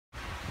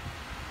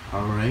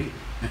Alright,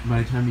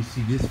 by the time you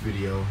see this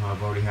video,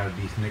 I've already had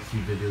these next few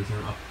videos that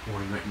I'm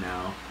uploading right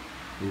now.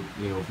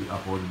 They will be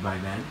uploaded by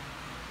then.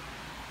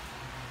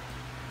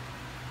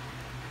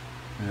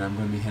 And I'm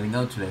going to be heading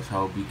out today, so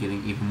I'll be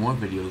getting even more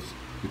videos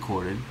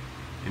recorded.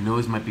 And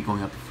those might be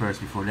going up first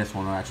before this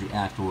one, or actually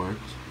afterwards.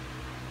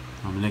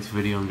 The next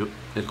video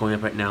that's going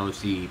up right now is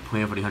the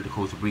plan for the Hunter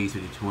Coastal Breeze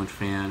 52-inch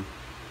fan,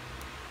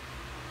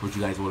 which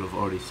you guys would have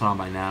already saw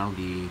by now.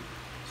 The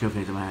ceiling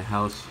fans at my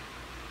house,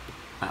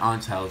 my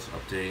aunt's house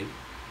update,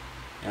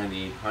 and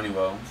the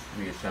Honeywell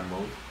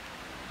reassembled,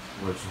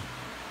 which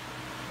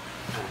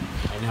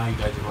and now you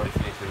guys have already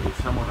finished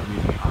it. Somewhat I'm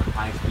using it on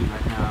high speed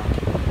right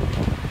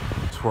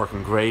now. It's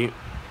working great.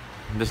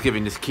 I'm just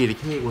giving this Kitty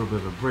Kate a little bit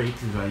of a break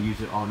since I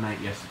used it all night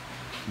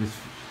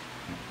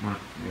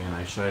and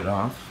I shut it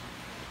off.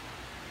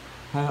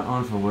 I had it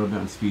on for a little bit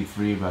on speed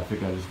 3, but I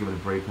figured I'd just give it a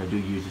break. I do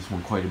use this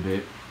one quite a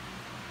bit.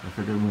 I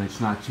figured when it's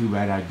not too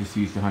bad, I just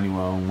use the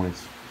Honeywell, and when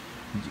it's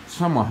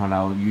somewhat hot,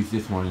 I'll use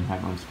this one and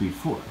have it on speed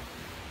 4.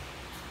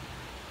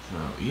 So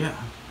yeah,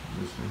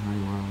 this is the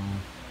Honeywell.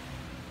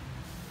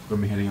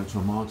 Gonna be heading out to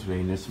a mall today,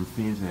 and there's some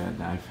fans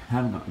that I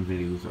haven't gotten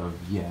videos of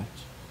yet,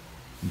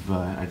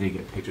 but I did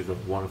get pictures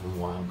of one of them a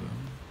while ago.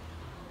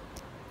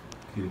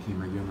 Kitty Kate,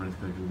 my grandmother's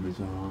bedroom is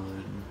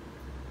on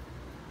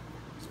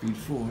speed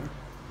 4.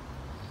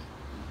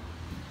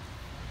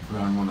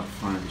 Around one up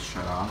front is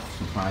shut off,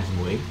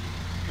 surprisingly,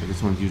 but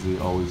this one's usually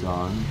always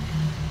on.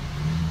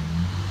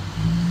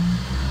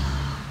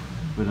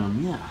 But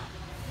yeah,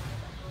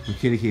 the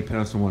Kitty Kate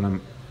pedestal one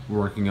I'm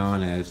working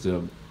on, as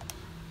the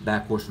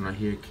back portion right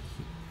here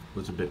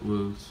was a bit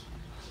loose,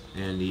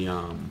 and the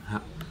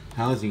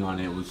housing on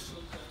it was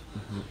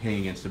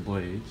hanging against the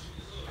blades.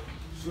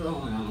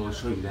 So I'm going to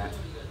show you that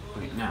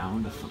right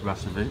now, the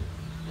rest of it.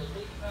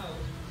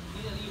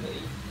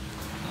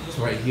 It's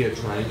right here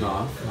drying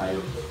off. I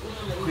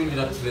cleaned it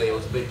up today. It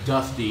was a bit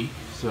dusty,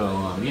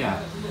 so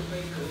yeah.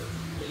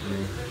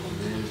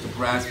 There's the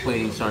brass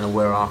plating starting to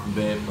wear off a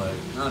bit, but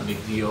not a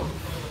big deal.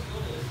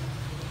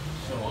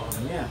 So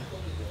yeah.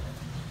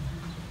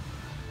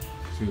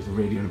 So there's a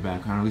radio in the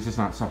background. At least it's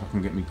not stuff that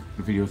can get me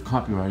videos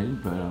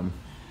copyrighted, but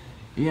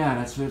yeah,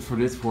 that's it for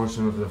this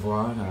portion of the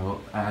vlog. I'll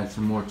add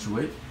some more to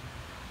it.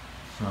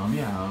 So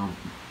yeah, I'll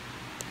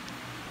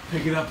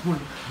pick it up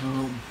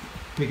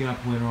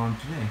later on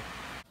today.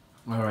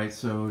 Alright,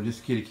 so this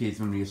Kitty Kate's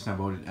gonna be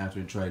assembled after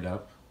it dried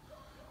up.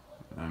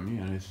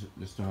 Yeah,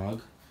 this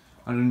dog.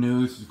 Other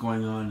news is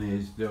going on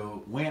is the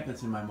lamp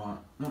that's in my my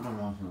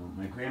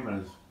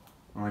grandmother's,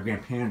 or my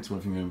grandparents'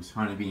 living room is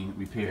finally being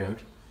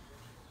repaired.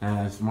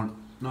 As one,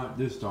 not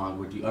this dog,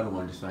 but the other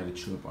one decided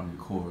to chew up on the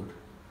cord.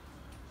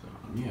 So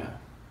yeah,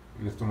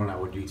 and that's the one I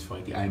would use for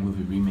like the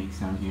iMovie remakes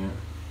down here.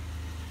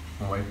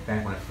 Right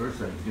back when I first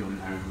started doing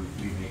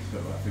iMovie remakes, so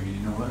I figured,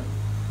 you know what?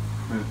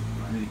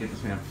 I need to get this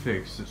fan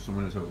fixed. It's the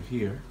one that's over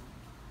here.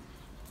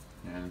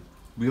 And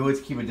we always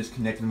keep it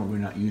disconnected when we're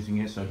not using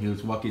it, so he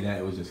was lucky that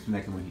it was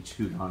disconnected when he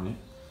chewed on it.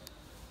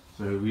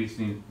 So we just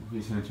sent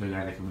it to a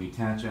guy that can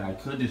reattach it. I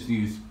could just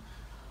use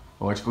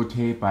electrical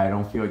tape, but I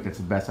don't feel like that's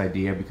the best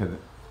idea because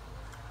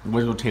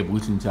electrical tape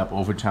loosens up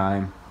over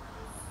time.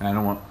 And I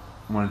don't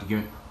want to give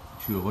it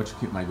to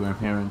electrocute my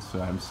grandparents,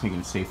 so I'm just taking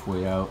a safe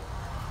way out.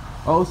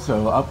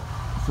 Also,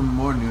 some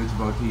more news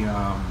about the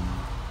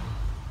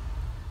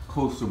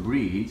Coastal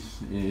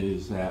Breeze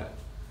is that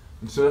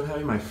instead of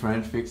having my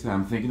friend fix it,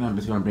 I'm thinking I'm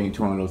just going to bring it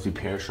to one of those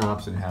repair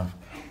shops and have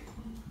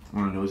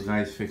one of those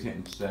guys fix it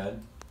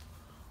instead.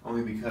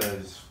 Only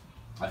because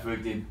I feel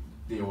like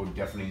they would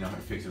definitely know how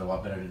to fix it a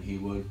lot better than he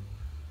would.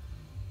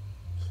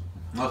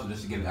 Also,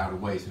 just to get it out of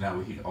the way, so that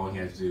way all he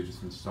has to do is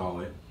just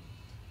install it.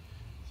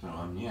 So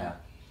yeah,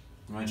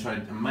 I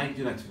might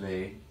do that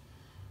today.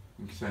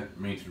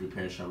 Bring it to the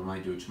repair shop. I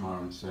might do it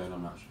tomorrow instead.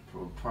 I'm not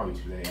sure. Probably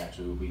today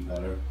actually will be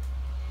better.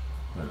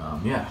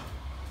 But yeah.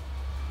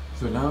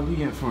 So that'll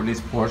be it for this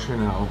portion.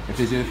 If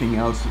there's anything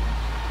else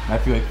I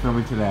feel like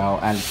filming today, I'll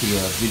add it to the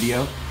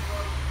video.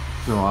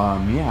 So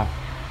yeah,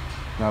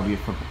 that'll be it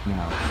for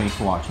now. Thanks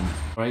for watching.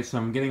 Alright, so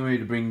I'm getting ready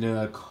to bring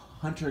the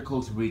Hunter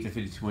Coastal Breeze at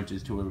 52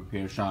 inches to a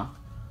repair shop.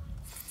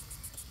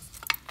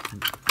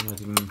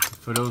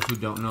 For those who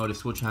don't know, the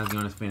switch housing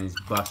on this fan is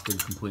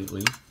busted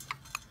completely.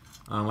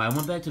 I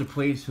went back to the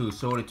place who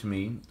sold it to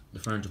me, the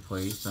furniture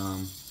place.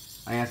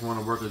 I asked one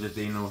of the workers if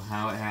they know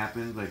how it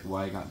happened, like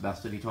why it got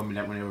busted. He told me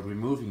that when they were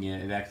removing it,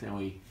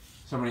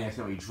 somebody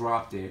accidentally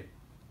dropped it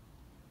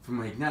from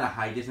like not a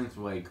high distance,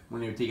 but like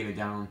when they were taking it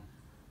down,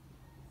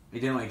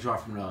 it didn't like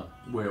drop from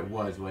where it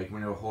was. Like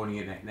when they were holding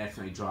it, they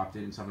accidentally dropped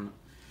it and something.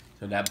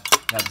 So that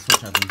the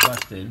switch has been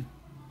busted.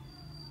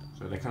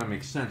 So that kind of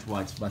makes sense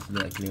why it's busted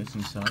like this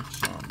and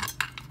such.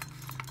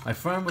 My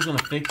friend was gonna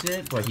fix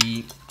it, but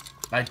he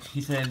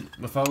said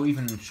without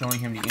even showing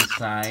him the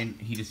inside,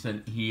 he just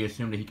said he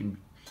assumed that he'd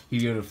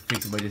be able to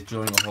fix it by just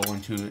drilling a hole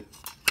into it,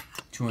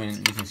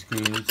 using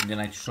screws. And then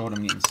I showed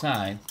him the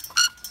inside,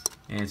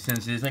 and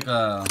since there's like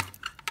a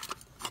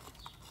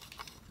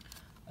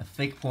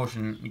fake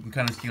portion, you can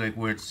kind of see like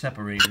where it's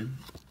separated.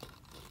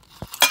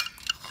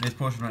 This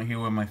portion right here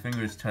where my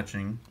finger is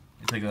touching,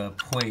 it's like a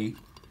plate.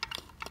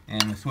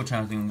 and the switch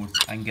I think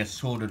I can get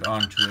soldered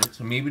onto it.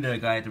 So maybe the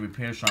guy at the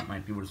repair shop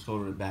might be able to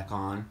solder it back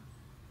on.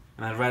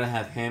 And I'd rather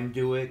have him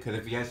do it, because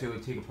if he has to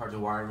take apart the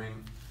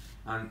wiring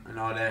and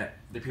all that,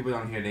 the people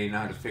down here, they know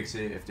how to fix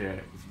it if you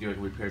do like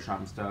a repair shop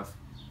and stuff.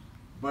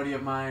 Buddy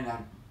of mine, I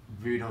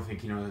really don't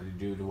think he knows how to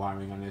do the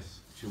wiring on this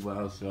too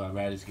well, so I'd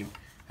rather just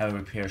have a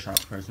repair shop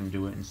person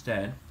do it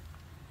instead.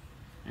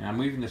 And I'm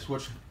leaving the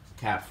switch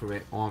cap for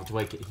it on to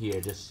like it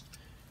here, just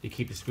to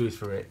keep the screws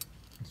for it,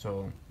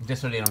 so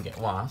just so they don't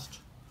get lost.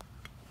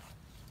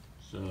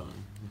 So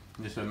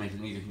this way makes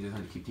it easier. He doesn't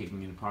have to keep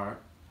taking it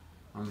apart.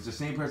 It's the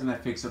same person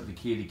that fixed up the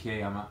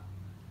KDK.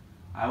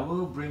 I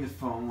will bring the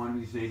phone one of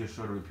these days to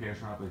show the repair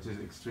shop. It's just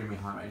extremely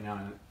hot right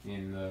now,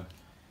 and the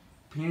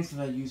pants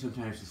that I use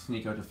sometimes to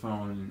sneak out the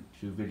phone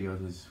to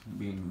videos is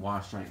being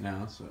washed right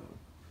now. So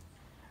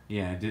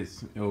yeah,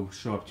 it'll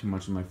show up too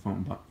much in my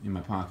phone in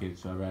my pocket,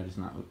 so I'd rather just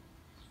not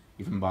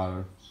even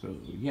bother. So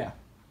yeah.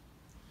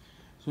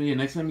 So yeah,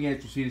 next time you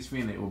guys will see this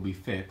fan, it will be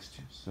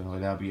fixed. So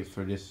that'll be it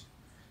for this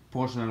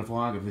portion of the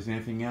vlog. If there's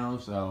anything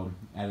else, I'll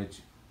add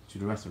it to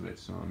the rest of it.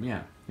 So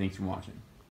yeah, thanks for watching.